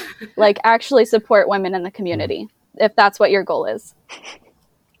further. Like, actually support women in the community, if that's what your goal is.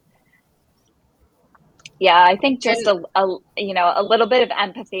 Yeah, I think just a little bit of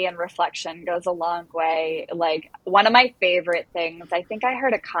empathy and reflection goes a long way. Like, one of my favorite things, I think I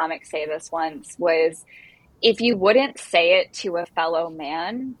heard a comic say this once, was if you wouldn't say it to a fellow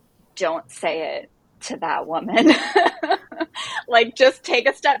man, don't say it to that woman. Like, just take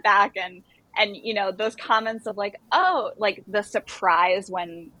a step back and those comments of like, oh, like the surprise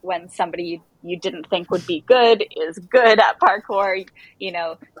when somebody you didn't think would be good is good at parkour,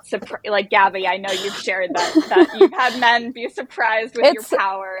 like Gabby, I know you've shared that you've had men be surprised with your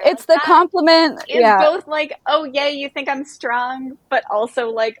power. It's the compliment. It's both like, oh, yay, you think I'm strong, but also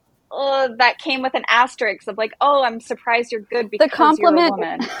like, oh, that came with an asterisk of like, oh, I'm surprised you're good because you're a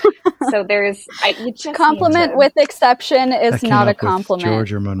woman. So you just compliment with exception is not a compliment.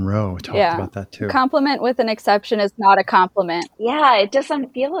 Georgia Monroe talked about that too. Compliment with an exception is not a compliment. Yeah, it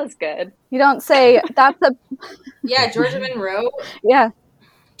doesn't feel as good. You don't say that's a. Yeah, Georgia Monroe. Yeah.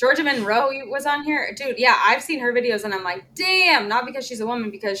 Georgia Monroe was on here. Dude, yeah, I've seen her videos and I'm like, damn, not because she's a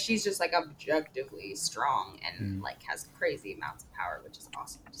woman, because she's just like objectively strong and like has crazy amounts of power, which is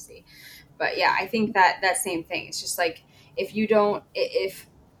awesome to see. But yeah, I think that same thing. It's just like, if you're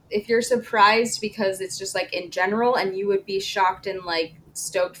surprised because it's just like in general and you would be shocked and like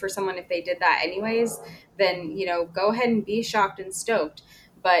stoked for someone if they did that anyways, then, go ahead and be shocked and stoked.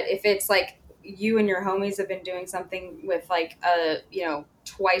 But if it's like you and your homies have been doing something with like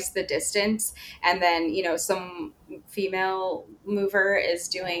twice the distance, and then some female mover is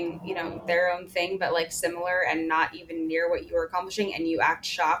doing their own thing but like similar and not even near what you were accomplishing, and you act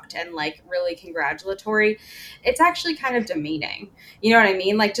shocked and like really congratulatory, it's actually kind of demeaning. You know what I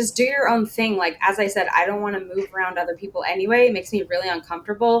mean? Like, just do your own thing. Like, as I said, I don't want to move around other people anyway. It makes me really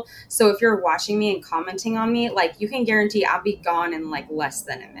uncomfortable. So if you're watching me and commenting on me, like, you can guarantee I'll be gone in like less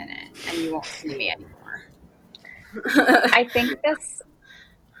than a minute and you won't see me anymore. I think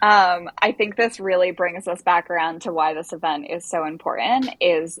this really brings us back around to why this event is so important.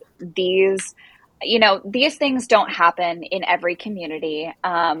 Is these things don't happen in every community,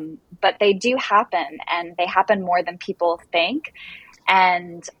 but they do happen, and they happen more than people think.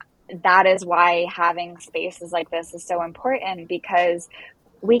 And that is why having spaces like this is so important, because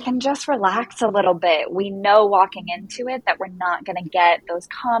we can just relax a little bit. We know walking into it that we're not going to get those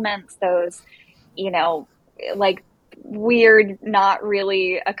comments, those, like weird, not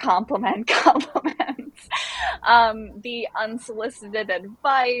really a compliment compliments, the unsolicited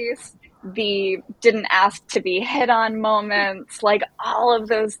advice, the didn't ask to be hit on moments, like all of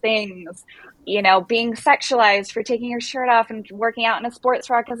those things, being sexualized for taking your shirt off and working out in a sports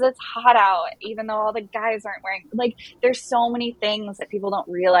bra because it's hot out, even though all the guys aren't wearing, like, there's so many things that people don't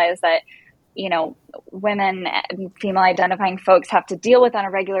realize that women and female identifying folks have to deal with on a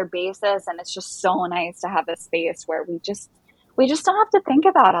regular basis. And it's just so nice to have a space where we just don't have to think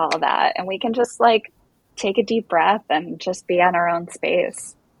about all of that. And we can just like take a deep breath and just be in our own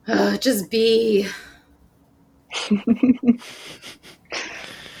space. Just be.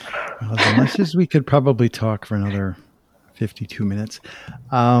 Well, as much as we could probably talk for another 52 minutes.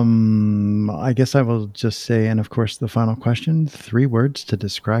 I guess I will just say, and of course the final question, 3 words to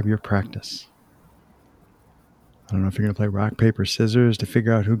describe your practice. I don't know if you're going to play rock, paper, scissors to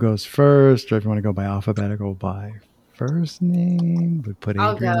figure out who goes first, or if you want to go by alphabetical by first name. We put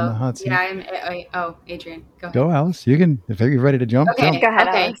Adrian on the hot seat. Yeah, Adrian. Go ahead. Go, Alice. You can, if you're ready to jump. Okay, jump. Go ahead,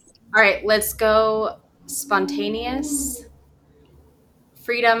 Alice. All right, let's go spontaneous,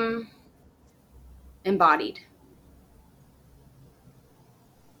 freedom, embodied.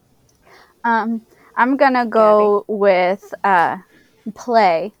 I'm going to go with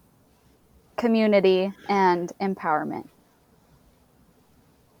play, community, and empowerment.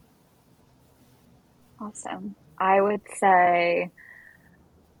 Awesome. I would say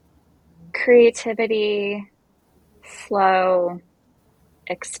creativity, flow,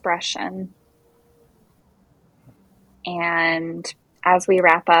 expression. And as we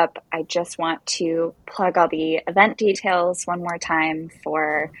wrap up, I just want to plug all the event details one more time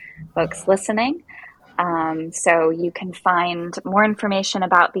for folks listening. So you can find more information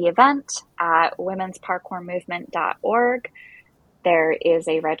about the event at womensparkourmovement.org. There is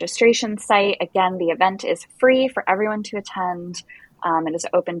a registration site. Again, the event is free for everyone to attend. It is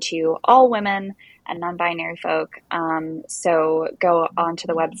open to all women and non-binary folk. So go onto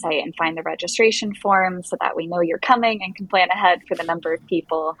the website and find the registration form so that we know you're coming and can plan ahead for the number of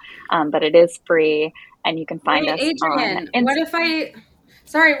people. But it is free, and you can find us Adrian, on Instagram.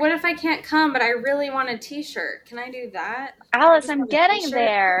 What if I can't come, but I really want a t-shirt? Can I do that? Alice, I'm getting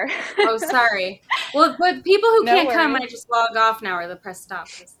there. Oh, sorry. Well, but people who can't come, I just log off now or the press stop.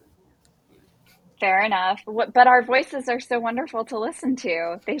 Fair enough. But our voices are so wonderful to listen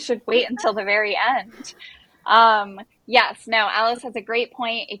to. They should wait until the very end. Yes, no, Alice has a great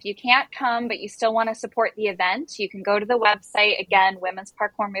point. If you can't come, but you still want to support the event, you can go to the website, again,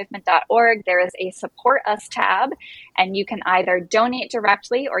 womensparkourmovement.org. There is a Support Us tab, and you can either donate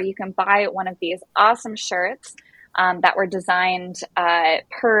directly or you can buy one of these awesome shirts that were designed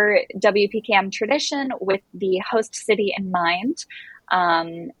per WPKM tradition with the host city in mind.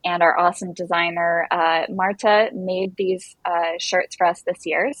 And our awesome designer, Marta, made these shirts for us this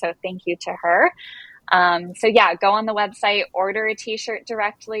year. So thank you to her. So yeah, go on the website, order a t-shirt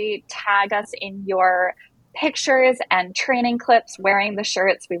directly, tag us in your pictures and training clips wearing the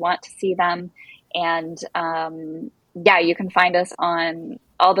shirts. We want to see them. And yeah, you can find us on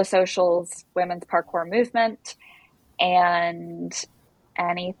all the socials, Women's Parkour Movement, and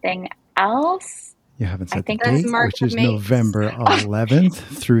anything else. You haven't said the date, which is November 11th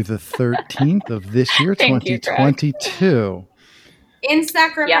through the 13th of this year, 2022. In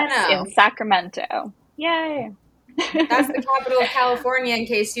Sacramento. Yes, in Sacramento. Yay. That's the capital of California, in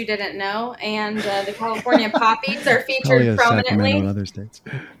case you didn't know. And the California poppies are featured prominently. In other states.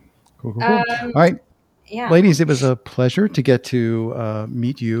 Cool. All right. Yeah. Ladies, it was a pleasure to get to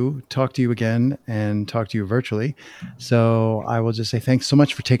meet you, talk to you again, and talk to you virtually. So I will just say thanks so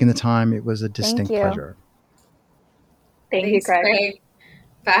much for taking the time. It was a distinct pleasure. Thank you, Craig.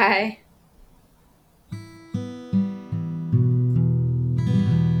 Bye.